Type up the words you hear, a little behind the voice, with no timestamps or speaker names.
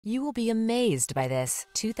You will be amazed by this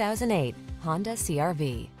 2008 Honda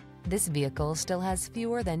CR-V. This vehicle still has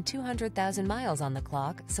fewer than 200,000 miles on the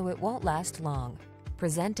clock, so it won't last long.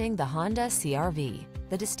 Presenting the Honda CR-V,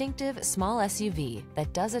 the distinctive small SUV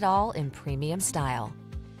that does it all in premium style.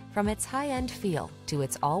 From its high-end feel to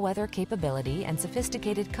its all-weather capability and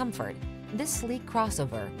sophisticated comfort, this sleek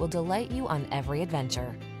crossover will delight you on every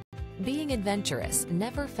adventure. Being adventurous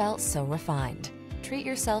never felt so refined. Treat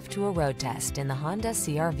yourself to a road test in the Honda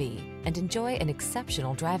CR-V and enjoy an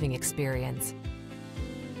exceptional driving experience.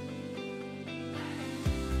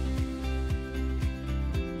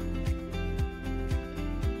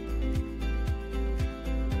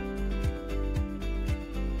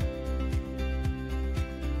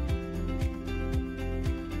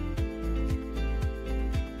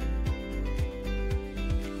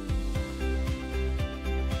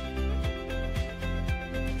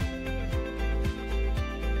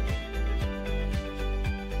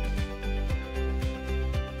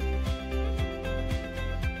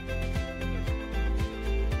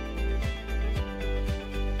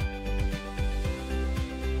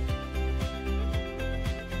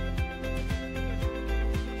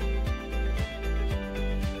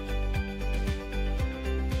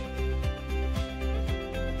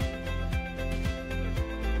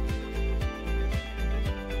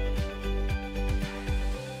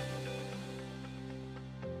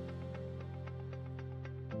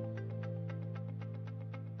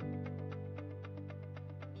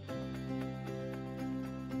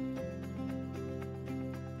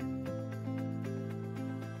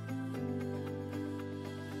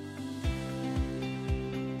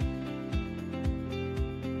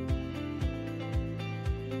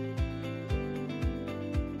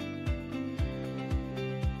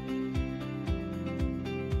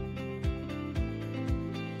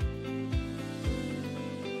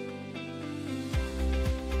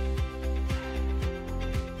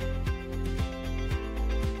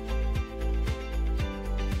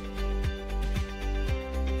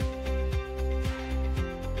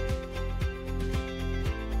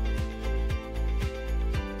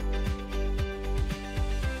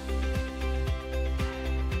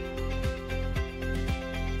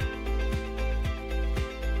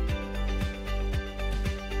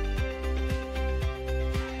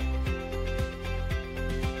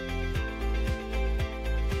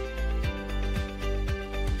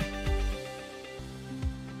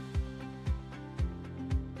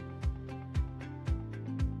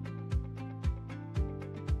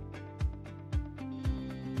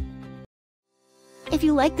 If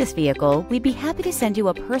you like this vehicle, we'd be happy to send you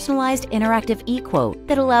a personalized interactive e-quote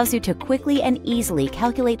that allows you to quickly and easily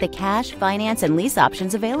calculate the cash, finance, and lease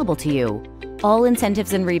options available to you. All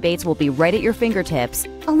incentives and rebates will be right at your fingertips,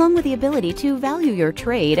 along with the ability to value your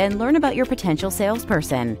trade and learn about your potential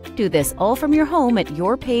salesperson. Do this all from your home at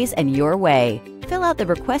your pace and your way. Fill out the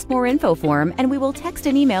Request More Info form and we will text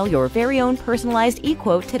and email your very own personalized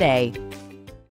e-quote today.